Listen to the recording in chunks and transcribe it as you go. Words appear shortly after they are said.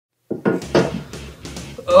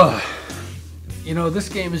Ugh. You know, this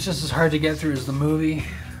game is just as hard to get through as the movie.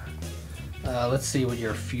 Let's see what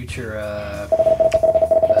your future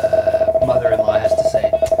mother-in-law has to say.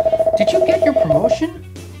 Did you get your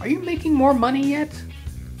promotion? Are you making more money yet?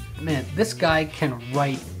 Man, this guy can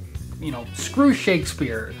write, you know, screw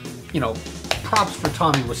Shakespeare. You know, props for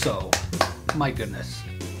Tommy Wiseau. My goodness.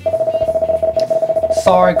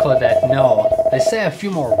 Sorry, Claudette, no. They say a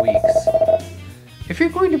few more weeks. If you're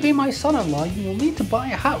going to be my son-in-law, you will need to buy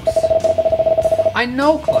a house. I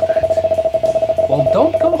know, Claudette. Well,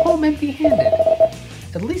 don't go home empty-handed.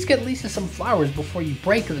 At least get Lisa some flowers before you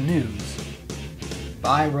break the news.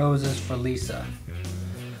 Buy roses for Lisa.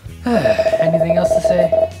 Anything else to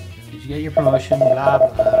say? Did you get your promotion? Blah,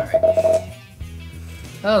 blah. Alright.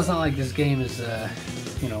 Well, it's not like this game is,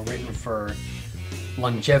 you know, written for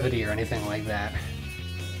longevity or anything like that.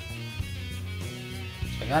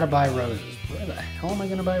 So I gotta buy roses. Where the hell am I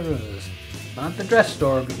gonna buy roses? Not the dress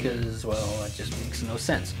store because, well, that just makes no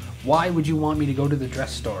sense. Why would you want me to go to the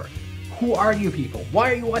dress store? Who are you people?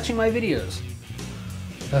 Why are you watching my videos?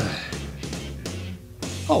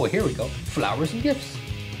 Oh, here we go. Flowers and gifts.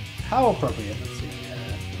 How appropriate. Let's see.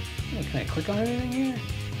 Can I click on anything here?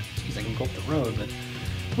 Because I can go up the road, but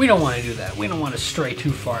we don't want to do that. We don't want to stray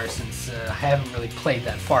too far since I haven't really played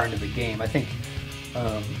that far into the game. I think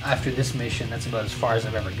after this mission, that's about as far as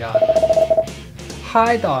I've ever gotten.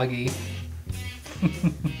 Hi, doggy.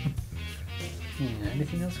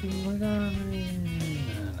 Anything else we can work on?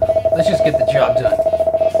 No. Let's just get the job done.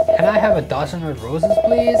 Can I have a dozen red roses,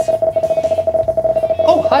 please?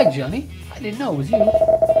 Oh, hi, Johnny. I didn't know it was you.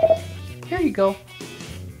 Here you go.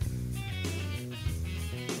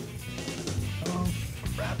 Oh,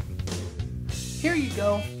 crap. Here you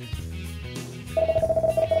go.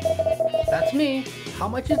 That's me. How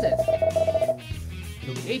much is it?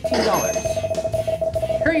 It'll be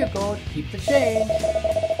 $18. Here you go. Keep the change.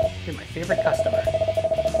 You're my favorite customer.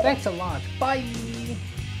 Thanks a lot. Bye.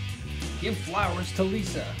 Give flowers to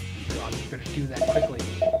Lisa. God, you better do that quickly.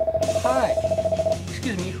 Hi.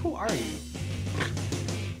 Excuse me, who are you?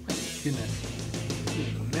 My goodness.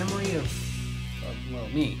 Memory of, well,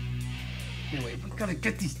 me. Anyway, we gotta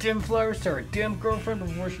get these damn flowers to our damn girlfriend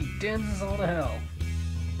before she damns us all to hell.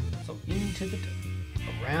 So into the...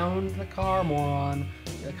 around the car, moron.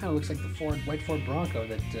 That kind of looks like the white Ford Bronco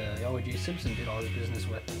that O.J. Simpson did all his business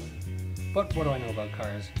with. But what do I know about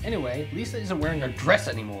cars? Anyway, Lisa isn't wearing a dress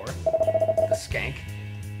anymore. The skank.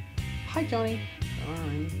 Hi, Johnny.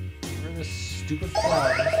 Alright. Where are the stupid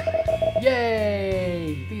flowers?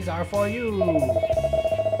 Yay! These are for you!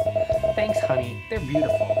 Thanks, honey. They're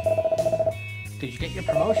beautiful. Did you get your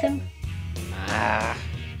promotion? Ah.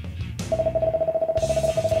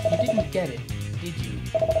 You didn't get it, did you?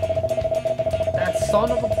 That son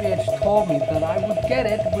of a bitch told me that I would get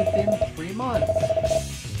it within 3 months.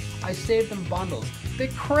 I saved them bundles. They're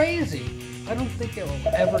crazy. I don't think they will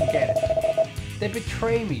ever get it. They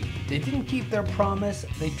betray me. They didn't keep their promise.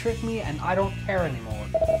 They tricked me and I don't care anymore.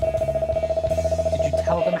 Did you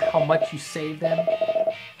tell them how much you saved them?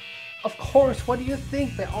 Of course, what do you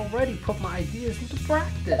think? They already put my ideas into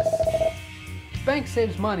practice. The bank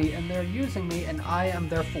saves money and they're using me and I am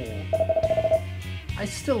their fool. I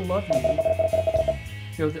still love you.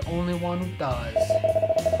 You're the only one who does.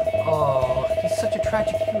 Oh, he's such a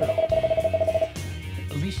tragic hero.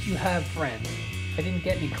 At least you have friends. I didn't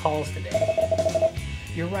get any calls today.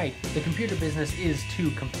 You're right, the computer business is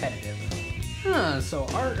too competitive. So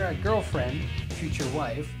our girlfriend, future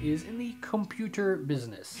wife, is in the computer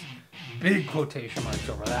business. Big quotation marks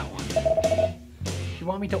over that one. You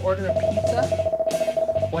want me to order a pizza?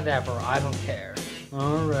 Whatever, I don't care.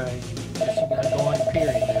 Alright, guess you gotta go on your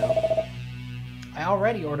period now. I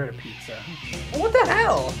already ordered a pizza. What the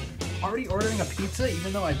hell? Already ordering a pizza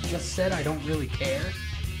even though I just said I don't really care?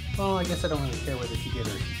 Well, I guess I don't really care whether she did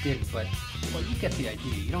or she didn't, but, well, you get the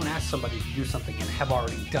idea. You don't ask somebody to do something and have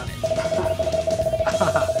already done it.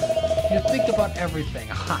 You think about everything.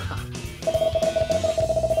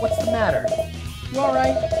 What's the matter? You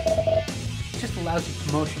alright? Just a lousy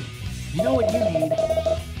promotion. You know what you need?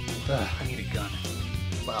 I need a gun.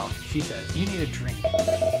 Well, she says, you need a drink.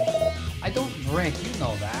 I don't drink, you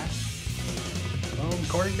know that. Well,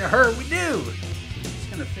 according to her, we do. She's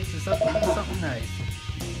gonna fix us up and do something nice.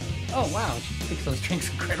 Oh wow, she picks those drinks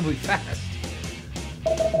incredibly fast.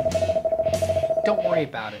 Don't worry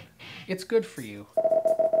about it. It's good for you.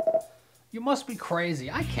 You must be crazy.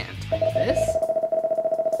 I can't drink this.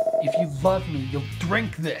 If you love me, you'll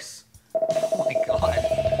drink this. Oh my god.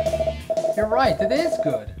 You're right, it is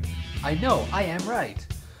good. I know, I am right.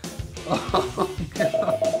 Oh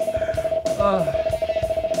god.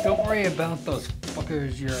 Don't worry about those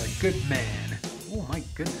fuckers, you're a good man. Oh my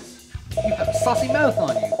goodness. You have a saucy mouth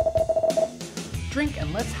on you. Drink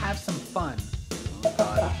and let's have some fun. Oh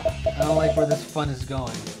god. I don't like where this fun is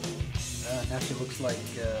going. Now she looks like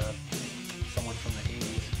someone from the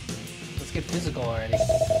 80s. Let's get physical already.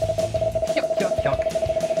 Yuck, yuck, yuck.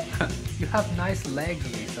 You have nice legs,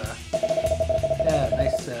 Lisa. Yeah,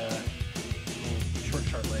 nice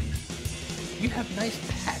short legs. You have nice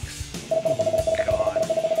pecs. Oh god.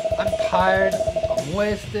 I'm tired. I'm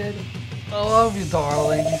wasted. I love you,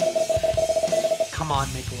 darling. Come on,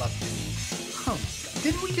 make love to me. Oh,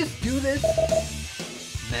 didn't we just do this?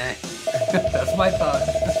 Nah. That's my thought.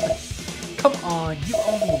 Come on, you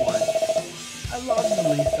owe me one. I love you,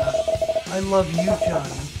 Lisa. I love you,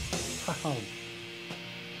 Johnny. Oh.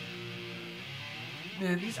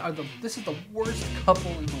 Man, this is the worst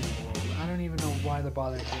couple in the world. I don't even know why they're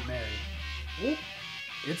bothering to get married. Oh,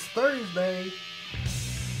 it's Thursday.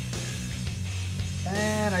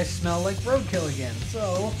 And I smell like roadkill again,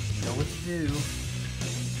 so you know what to do.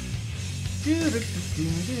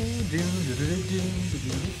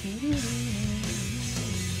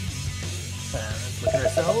 Let's look at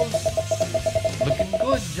ourselves. Looking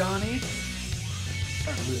good, Johnny.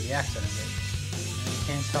 Starting to lose the accent a bit. And we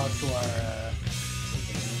can't talk to our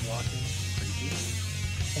walking. Pretty good.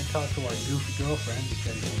 Can't talk to our goofy girlfriend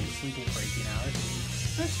because she's sleeping for 18 hours.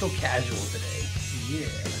 I'm still casual today.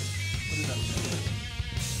 Yeah. What does that mean?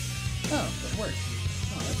 Oh, that works.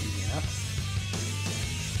 Oh, that's easy enough.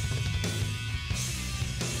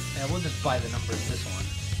 Yeah, we'll just buy the numbers this one.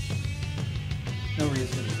 No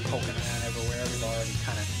reason to be poking around everywhere. We've already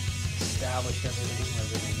kind of established everything where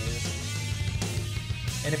everything is.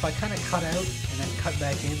 And if I kind of cut out and then cut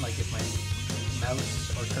back in, like if my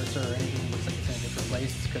mouse or cursor or anything looks like it's in a different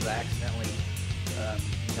place, it's because I accidentally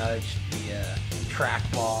nudged the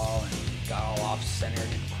trackball and got all off-centered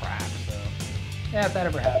and crap. So, yeah, if that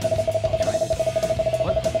ever happens, I'll try to do it.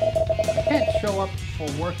 What? I can't show up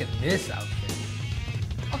for work in this outfit.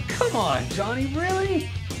 Oh, come on, Johnny, really?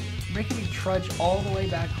 You're making me trudge all the way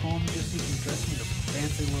back home just so you can dress me in a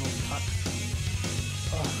fancy little tux.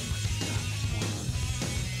 Oh, my God.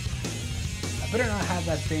 I better not have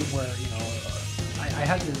that thing where, you know, I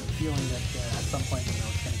had this feeling that at some point, you know,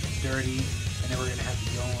 it's going to get dirty, and then we're going to have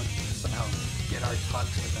to go and somehow get our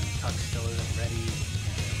tux, but then the tux still isn't ready.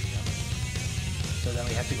 So then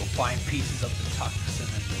we have to go find pieces of the tux, and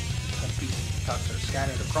then the pieces of the tux are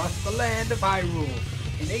scattered across the land of Hyrule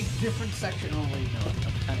in 8 different sections. Oh wait, no,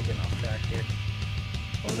 I'm kind of getting off track here.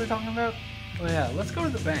 What was I talking about? Oh yeah, let's go to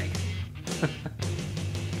the bank.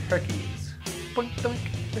 Cookies. Boink, doink,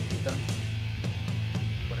 cookie dunk.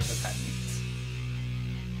 Whatever that means.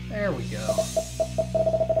 There we go.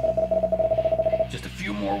 Just a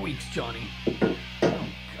few more weeks, Johnny. Oh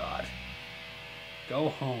God. Go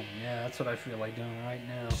home. Yeah, that's what I feel like doing right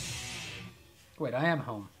now. Wait, I am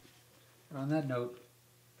home. And on that note,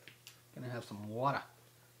 I'm gonna have some water.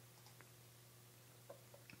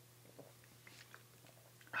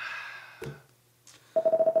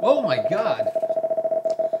 Oh my God.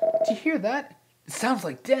 Did you hear that? It sounds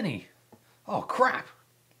like Denny. Oh crap.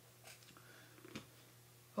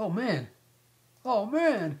 Oh man. Oh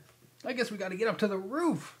man. I guess we gotta get up to the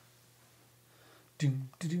roof.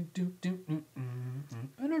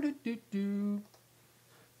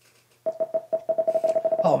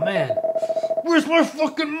 Oh man, where's my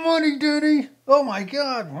fucking money, Denny? Oh my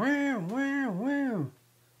God.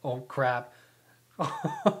 Oh crap.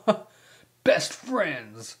 Best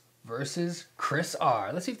Friends versus Chris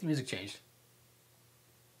R. Let's see if the music changed.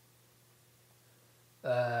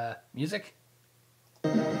 Music?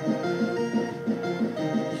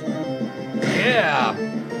 Yeah!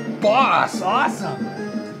 Boss! Awesome!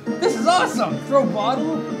 This is awesome! Throw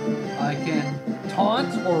bottle. I can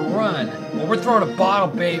taunt or run. Well, we're throwing a bottle,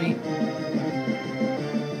 baby.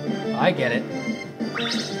 I get it.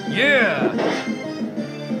 Yeah!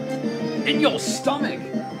 In your stomach!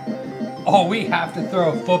 Oh, we have to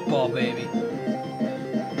throw a football, baby.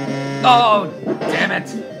 Oh, damn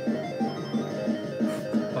it!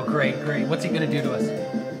 Oh, great, great. What's he gonna do to us?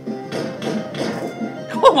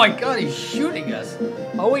 Oh my God, he's shooting us.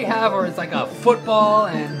 All we have is like a football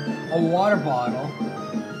and a water bottle.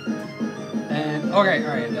 And, okay,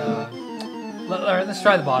 alright, let's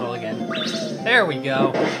try the bottle again. There we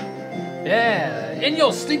go. Yeah, in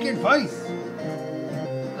your stinking face.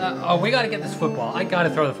 Oh, we gotta get this football. I gotta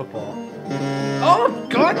throw the football. Oh,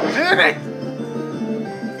 God damn it!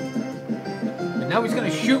 And now he's gonna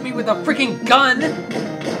shoot me with a freaking gun.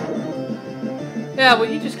 Yeah, well,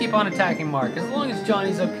 you just keep on attacking Mark. As long as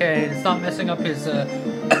Johnny's okay and it's not messing up his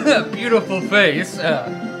beautiful face,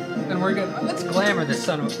 then we're good. Let's glamour this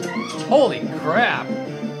son of a... Holy crap.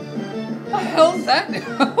 hell's that?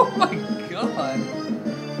 Oh my god.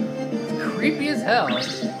 It's creepy as hell.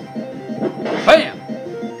 Bam!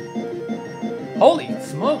 Holy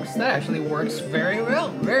smokes, that actually works very well.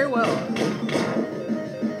 Very well.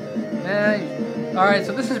 Alright,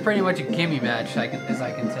 so this is pretty much a gimme match, as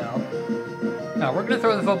I can tell. Now, we're going to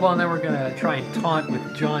throw the football and then we're going to try and taunt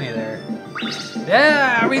with Johnny there.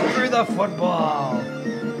 Yeah, we threw the football!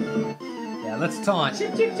 Yeah, let's taunt.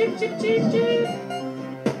 Chip, chip, chip, chip, chip, chip.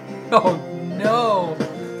 Oh no!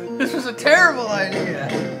 This was a terrible idea!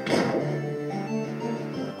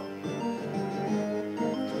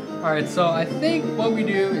 Alright, so I think what we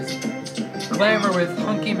do is glamour with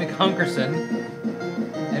Hunky McHunkerson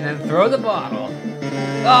and then throw the bottle.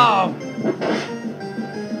 Oh!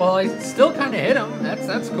 Well, I still kind of hit him.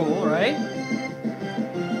 That's cool, right?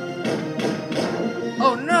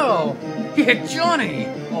 Oh no! He hit Johnny!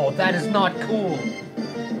 Oh, that is not cool.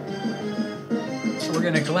 So we're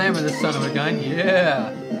gonna glamour this son of a gun.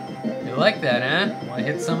 Yeah! You like that, huh? Wanna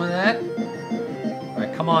hit some of that?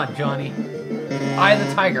 Alright, come on, Johnny. Eye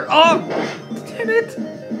the tiger. Oh! Damn it!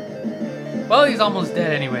 Well, he's almost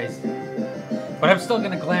dead anyways. But I'm still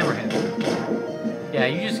gonna glamour him. Yeah,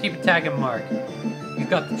 you just keep attacking Mark. He's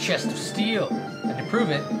got the chest of steel. And to prove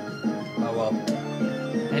it... Oh, well.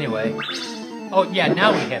 Anyway. Oh, yeah,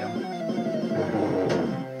 now we hit him.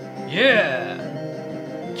 Yeah!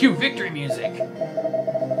 Cue victory music.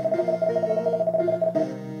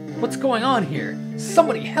 What's going on here?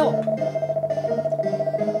 Somebody help!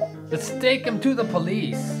 Let's take him to the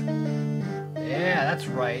police. Yeah, that's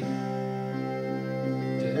right.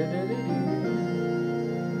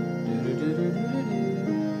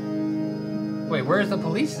 Wait, where's the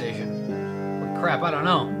police station? What crap, I don't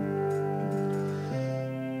know.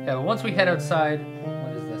 Yeah, but once we head outside,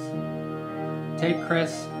 what is this? Tape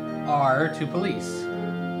Chris R to police.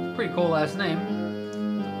 It's a pretty cool last name.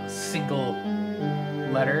 Single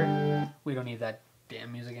letter. We don't need that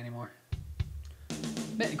damn music anymore.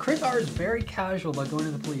 Man, Chris R is very casual about going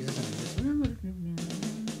to the police, isn't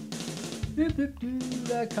he?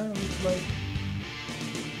 That kind of looks like...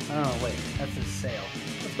 I don't know, wait, that's his sale.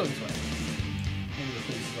 Let's go this way. Maybe the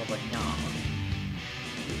police is all like, nah.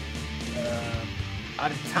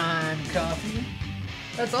 Out of time coffee.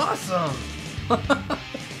 That's awesome!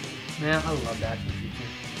 Man, I love that in the future.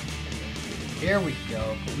 Here we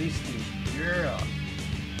go, police station. Girl.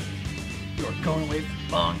 You're going away for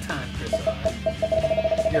a long time, Chris R.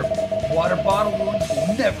 Your water bottle wounds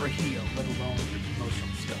will never heal, let alone your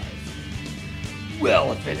emotional scars.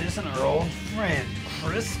 Well, if it isn't our old friend,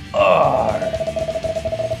 Chris R.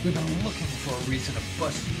 We've been looking for a reason to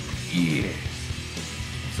bust you for years.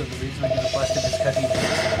 So the reason I'm gonna bust him is because he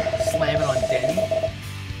was slamming on Denny?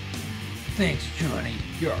 Thanks, Johnny.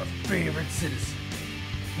 You're our favorite citizen.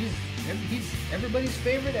 He's everybody's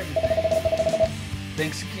favorite everything.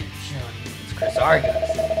 Thanks again, Johnny. It's Chris R,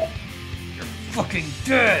 guys. You're fucking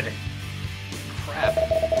dead! Crap.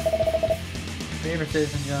 Favorite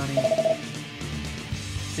citizen, Johnny.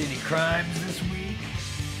 See any crimes this week?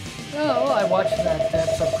 Oh, well, I watched that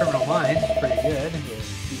episode of Criminal Minds. It's pretty good.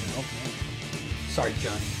 Sorry,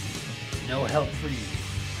 Johnny. No help for you.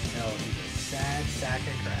 No, he's a sad sack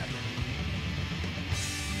of crap.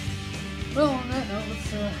 Well, on that note, let's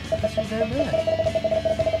have that.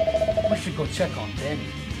 We should go check on Denny.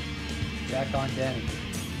 Check on Denny.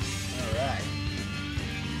 Alright.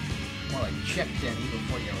 More like check Denny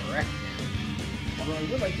before you wreck Denny. Although I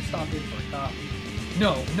would like to stop in for a coffee.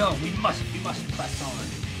 No, we must press on.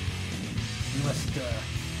 We must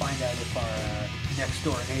find out if our next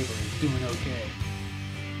door neighbor is doing okay.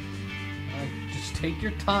 Just take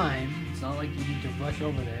your time. It's not like you need to rush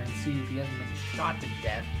over there and see if he hasn't been shot to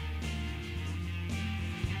death.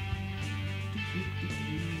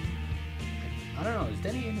 I don't know, is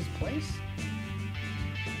Denny in his place?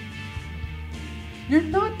 You're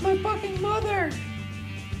not my fucking mother!